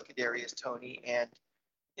you still have Kadarius Toney, and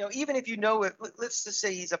even if let's just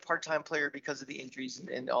say he's a part-time player because of the injuries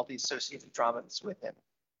and all the associated dramas with him.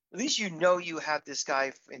 At least you have this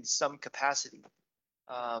guy in some capacity.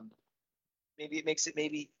 Maybe it makes it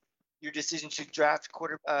maybe your decision to draft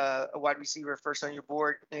a wide receiver first on your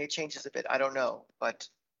board. Maybe it changes a bit. I don't know, but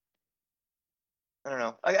I don't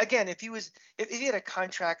know. Again, if he had a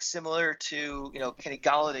contract similar to Kenny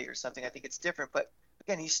Golladay or something, I think it's different. But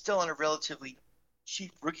again, he's still on a relatively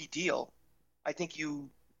cheap rookie deal. I think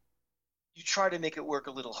you try to make it work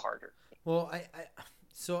a little harder. Well, I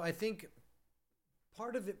think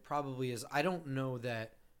part of it probably is I don't know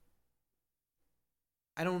that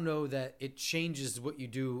it changes what you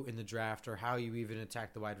do in the draft or how you even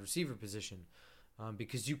attack the wide receiver position,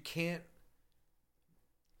 because you can't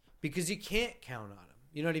count on him.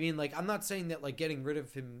 You know what I mean? Like, I'm not saying that like getting rid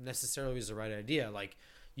of him necessarily is the right idea. Like,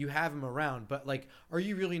 you have him around, but like, are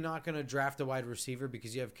you really not going to draft a wide receiver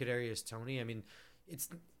because you have Kadarius Toney? I mean, it's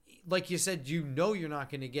like you said, you're not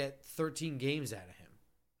going to get 13 games out of him.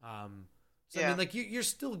 Yeah. I mean, like you're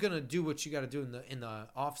still going to do what you got to do in the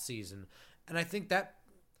off season, and I think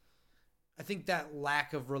I think that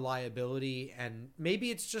lack of reliability, and maybe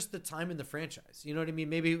it's just the time in the franchise. You know what I mean?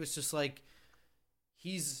 Maybe it was just like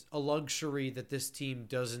he's a luxury that this team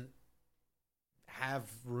doesn't have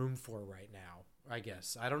room for right now. I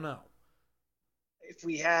guess I don't know.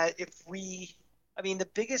 I mean, the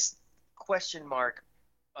biggest question mark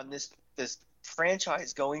on this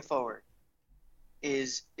franchise going forward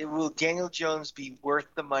is it will Daniel Jones be worth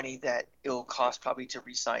the money that it will cost probably to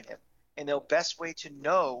re-sign him? And the best way to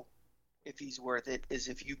know if he's worth it is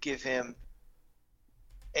if you give him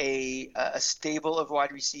a stable of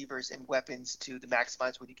wide receivers and weapons to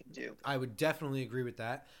maximize what he can do. I would definitely agree with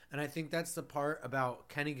that, and I think that's the part about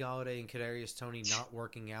Kenny Golladay and Kadarius Toney not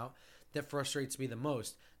working out that frustrates me the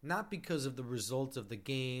most. Not because of the result of the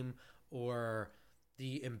game or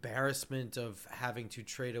the embarrassment of having to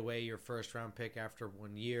trade away your first round pick after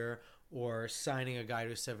 1 year or signing a guy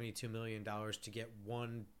to $72 million to get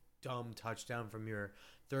one dumb touchdown from your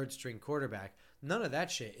third string quarterback. None of that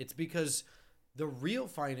shit. It's because the real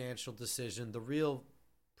financial decision, the real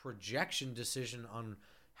projection decision on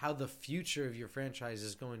how the future of your franchise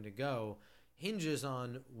is going to go hinges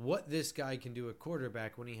on what this guy can do at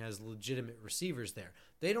quarterback when he has legitimate receivers there.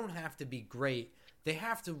 They don't have to be great. They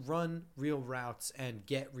have to run real routes and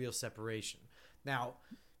get real separation. Now,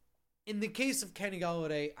 in the case of Kenny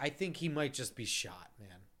Golladay, I think he might just be shot,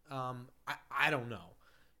 man. I don't know.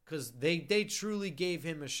 Because they truly gave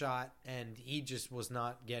him a shot, and he just was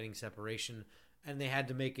not getting separation, and they had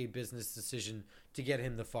to make a business decision to get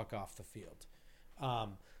him the fuck off the field.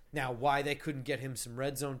 Now, why they couldn't get him some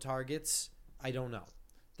red zone targets, I don't know.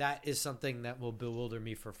 That is something that will bewilder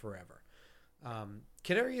me for forever.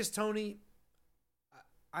 Kadarius Toney,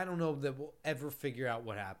 I don't know that we'll ever figure out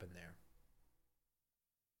what happened there.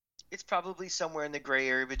 It's probably somewhere in the gray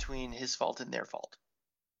area between his fault and their fault.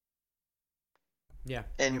 Yeah,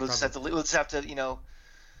 and we'll just have to, you know,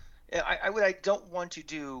 what I don't want to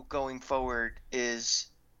do going forward is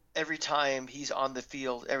every time he's on the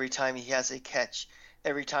field, every time he has a catch,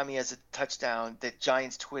 every time he has a touchdown, that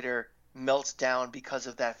Giants Twitter melts down because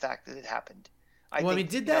of that fact that it happened. I mean,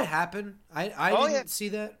 did that happen? I didn't see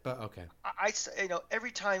that, but okay. You know,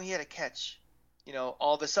 every time he had a catch, you know,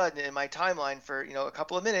 all of a sudden in my timeline for, you know, a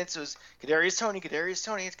couple of minutes, it was Kadarius Toney,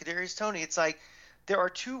 it's Kadarius Toney. It's like there are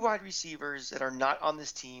two wide receivers that are not on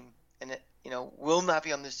this team and that, you know, will not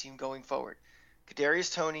be on this team going forward.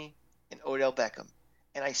 Kadarius Toney and Odell Beckham.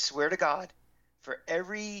 And I swear to God, for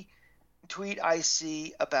every tweet I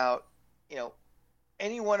see about, you know,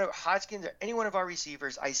 any one of Hodgkins or any one of our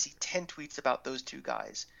receivers, I see 10 tweets about those two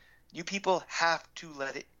guys. You people have to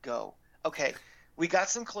let it go. Okay, we got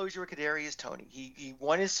some closure with Kadarius Toney. He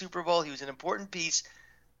won his Super Bowl. He was an important piece.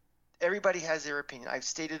 Everybody has their opinion. I've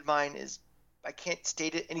stated mine is I can't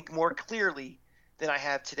state it any more clearly than I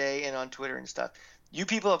have today and on Twitter and stuff. You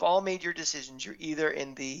people have all made your decisions. You're either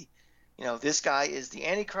in the, you know, this guy is the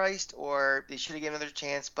Antichrist or they should have given another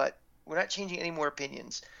chance, but we're not changing any more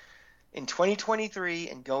opinions. In 2023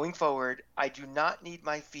 and going forward, I do not need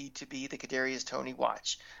my feed to be the Kadarius Toney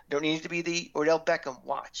watch. I don't need it to be the Odell Beckham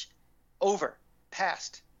watch. Over.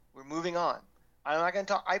 Past. We're moving on. I'm not going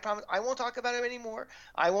to talk. I promise I won't talk about it anymore.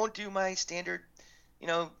 I won't do my standard, you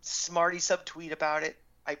know, smarty subtweet about it.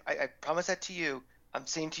 I promise that to you. I'm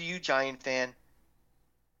saying to you, Giant fan,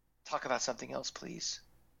 talk about something else, please.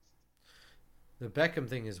 The Beckham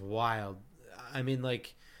thing is wild. I mean,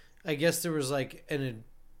 like, I guess there was like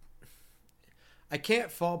I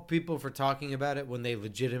can't fault people for talking about it when they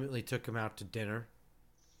legitimately took him out to dinner.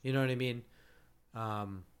 You know what I mean?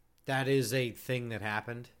 That is a thing that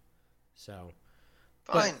happened. So,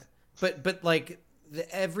 fine. But like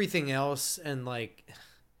everything else, and like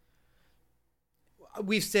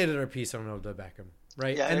we've stated our piece on Odell Beckham,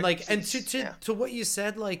 right? Yeah, and like, and to what you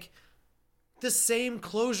said, like the same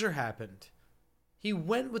closure happened. He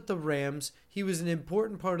went with the Rams. He was an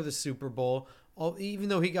important part of the Super Bowl. Even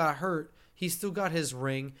though he got hurt, he still got his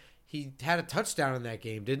ring. He had a touchdown in that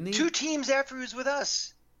game, didn't he? 2 teams after he was with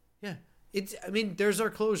us. Yeah. I mean, there's our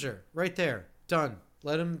closure right there. Done.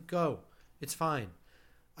 Let him go. It's fine.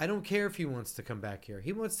 I don't care if he wants to come back here.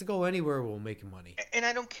 He wants to go anywhere, we'll make him money. And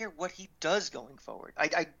I don't care what he does going forward.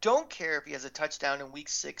 I don't care if he has a touchdown in week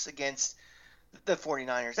 6 against the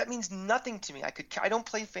 49ers. That means nothing to me. I don't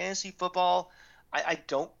play fantasy football. I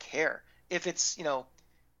don't care. If it's, you know,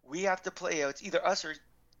 we have to play, it's either us or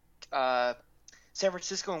San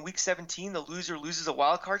Francisco in week 17, the loser loses a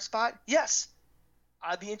wild card spot. Yes,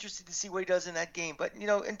 I'd be interested to see what he does in that game. But, you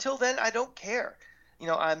know, until then, I don't care. You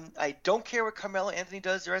know, I don't care what Carmelo Anthony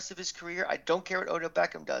does the rest of his career. I don't care what Odell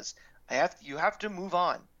Beckham does. You have to move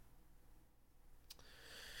on.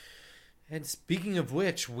 And speaking of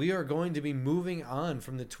which, we are going to be moving on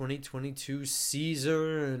from the 2022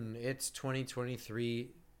 season. It's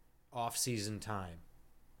 2023 off-season time.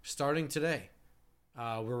 Starting today.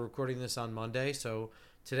 We're recording this on Monday, so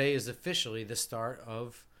today is officially the start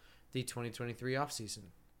of the 2023 off-season.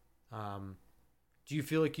 Do you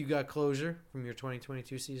feel like you got closure from your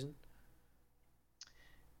 2022 season?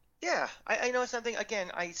 Yeah, I know something. Again,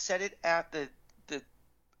 I said it at the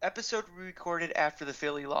episode we recorded after the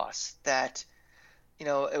Philly loss that,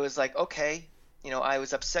 it was like, okay, I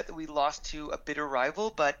was upset that we lost to a bitter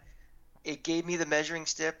rival, but it gave me the measuring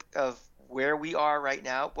stick of where we are right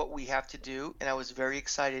now, what we have to do, and I was very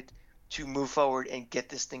excited to move forward and get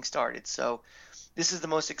this thing started. So this is the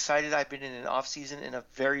most excited I've been in an off season in a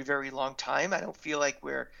very, very long time. I don't feel like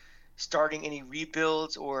we're starting any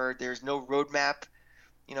rebuilds or there's no roadmap.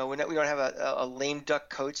 We don't have a lame duck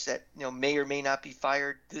coach that may or may not be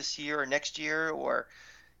fired this year or next year, or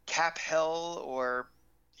cap hell, or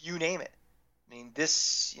you name it. I mean,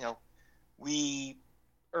 we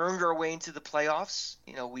earned our way into the playoffs.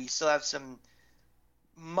 We still have some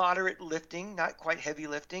moderate lifting, not quite heavy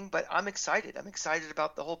lifting, but I'm excited. I'm excited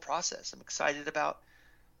about the whole process. I'm excited about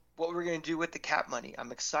what we're going to do with the cap money.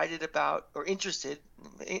 I'm excited about, or excited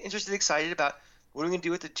about what are we going to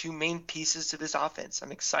do with the two main pieces to this offense.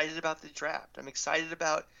 I'm excited about the draft. I'm excited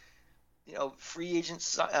about, free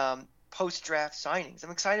agents, post-draft signings.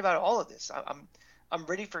 I'm excited about all of this. I'm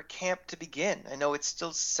ready for camp to begin. I know it's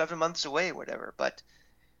still 7 months away, whatever, but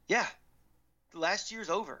yeah, last year's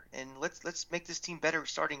over, and let's make this team better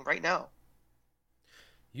starting right now.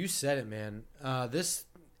 You said it, man. This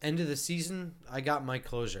end of the season, I got my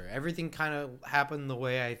closure. Everything kind of happened the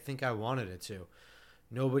way I think I wanted it to.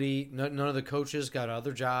 None of the coaches got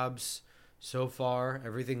other jobs so far.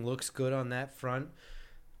 Everything looks good on that front.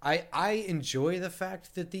 I enjoy the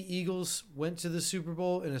fact that the Eagles went to the Super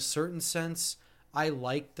Bowl in a certain sense. I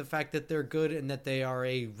like the fact that they're good and that they are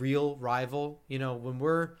a real rival. When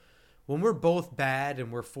we're both bad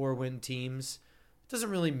and we're 4-win teams, it doesn't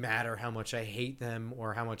really matter how much I hate them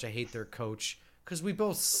or how much I hate their coach, because we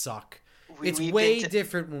both suck. It's way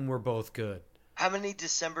different when we're both good. How many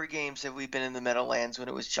December games have we been in the Meadowlands when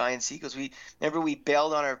it was Giants Eagles? Remember we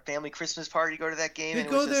bailed on our family Christmas party to go to that game. You and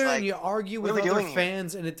go it was there just and you argue with other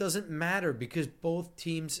fans, and it doesn't matter because both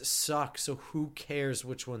teams suck. So who cares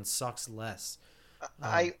which one sucks less?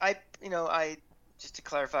 I just to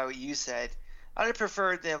clarify what you said, I'd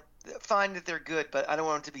prefer them. Fine that they're good, but I don't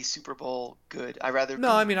want them to be Super Bowl good. I rather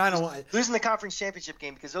I don't want losing the conference championship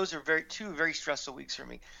game, because those are two very stressful weeks for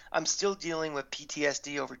me. I'm still dealing with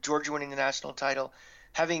PTSD over Georgia winning the national title.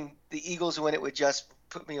 Having the Eagles win it would just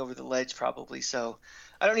put me over the ledge probably. So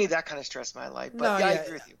I don't need that kind of stress in my life. But I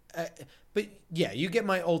agree with you. But yeah, you get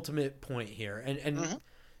my ultimate point here. And mm-hmm.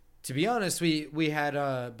 To be honest, we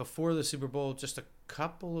had before the Super Bowl just a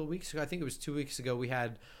couple of weeks ago. I think it was 2 weeks ago. We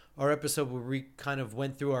had our episode where we kind of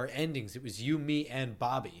went through our endings. It was you, me, and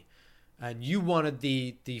Bobby. And you wanted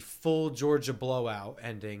the full Georgia blowout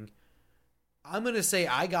ending. I'm going to say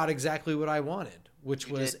I got exactly what I wanted, which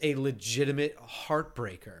was a legitimate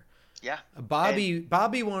heartbreaker. Yeah.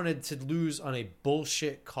 Bobby wanted to lose on a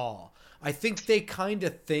bullshit call. I think they kind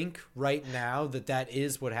of think right now that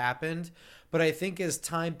is what happened. But I think as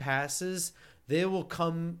time passes, they will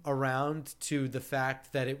come around to the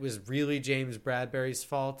fact that it was really James Bradbury's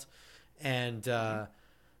fault. And I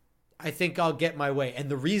think I'll get my way. And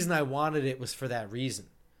the reason I wanted it was for that reason.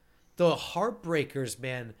 The Heartbreakers,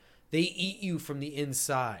 man, they eat you from the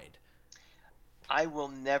inside. I will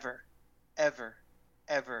never, ever,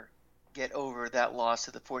 ever get over that loss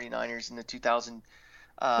to the 49ers in the 2000.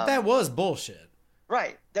 But that was bullshit.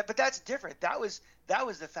 Right. But that's different. That was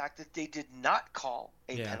the fact that they did not call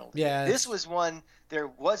a penalty. Yeah, this was one there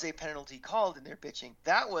was a penalty called in their bitching.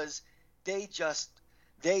 That was they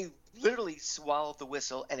literally swallowed the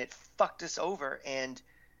whistle and it fucked us over. And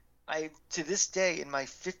I, to this day, in my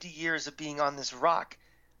 50 years of being on this rock,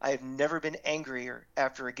 I have never been angrier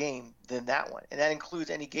after a game than that one. And that includes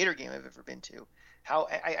any Gator game I've ever been to. How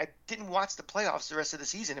I didn't watch the playoffs the rest of the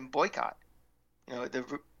season and boycott. The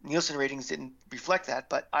Nielsen ratings didn't reflect that,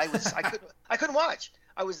 but I couldn't watch.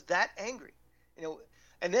 I was that angry,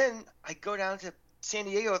 And then I go down to San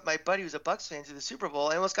Diego with my buddy who's a Bucs fan to the Super Bowl.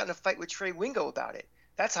 I almost got in a fight with Trey Wingo about it.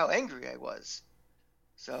 That's how angry I was.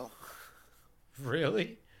 So,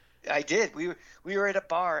 really, I did. We were at a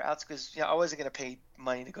bar out because I wasn't going to pay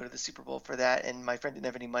money to go to the Super Bowl for that, and my friend didn't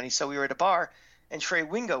have any money, so we were at a bar, and Trey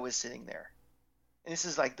Wingo was sitting there. And this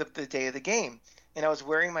is like the day of the game. And I was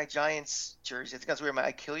wearing my Giants jersey. I think I was wearing my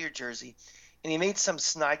I Kill Your jersey. And he made some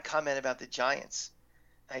snide comment about the Giants.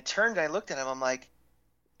 And I turned and I looked at him. I'm like,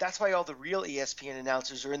 that's why all the real ESPN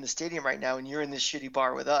announcers are in the stadium right now, and you're in this shitty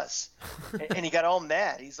bar with us. And he got all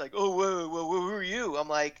mad. He's like, oh, whoa, who are you? I'm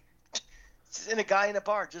like, in a guy in a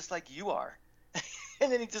bar just like you are.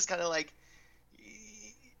 And then he just kind of like,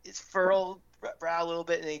 his furrowed brow a little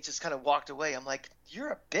bit, and he just kind of walked away. I'm like, you're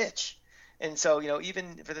a bitch. And so,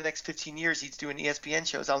 even for the next 15 years, he's doing ESPN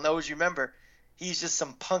shows. I'll always remember he's just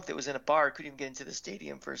some punk that was in a bar, couldn't even get into the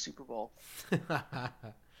stadium for a Super Bowl. Wow,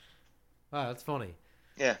 that's funny.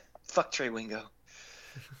 Yeah, fuck Trey Wingo.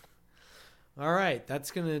 All right,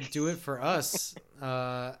 that's going to do it for us.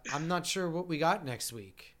 I'm not sure what we got next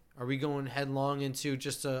week. Are we going headlong into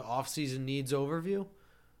just a off-season needs overview?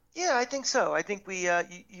 Yeah, I think so. I think we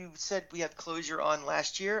you said we had closure on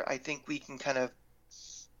last year. I think we can kind of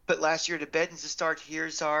put last year to bed and just start.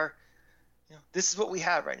 Here's our, this is what we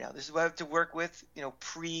have right now. This is what I have to work with,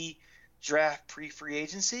 pre-draft, pre-free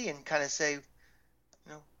agency, and kind of say,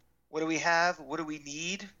 what do we have? What do we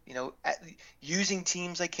need? Using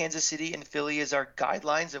teams like Kansas City and Philly as our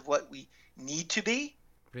guidelines of what we need to be.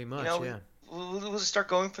 Pretty much, yeah. We'll just start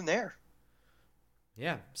going from there.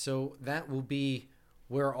 Yeah, so that will be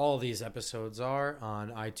where all these episodes are,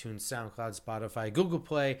 on iTunes, SoundCloud, Spotify, Google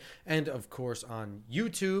Play, and of course on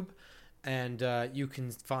YouTube. And you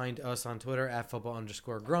can find us on Twitter at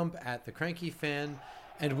 @football_grump, at the Cranky Fan.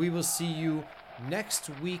 And we will see you next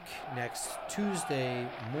week, next Tuesday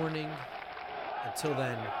morning. Until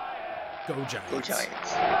then, go Giants. Go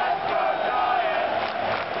Giants.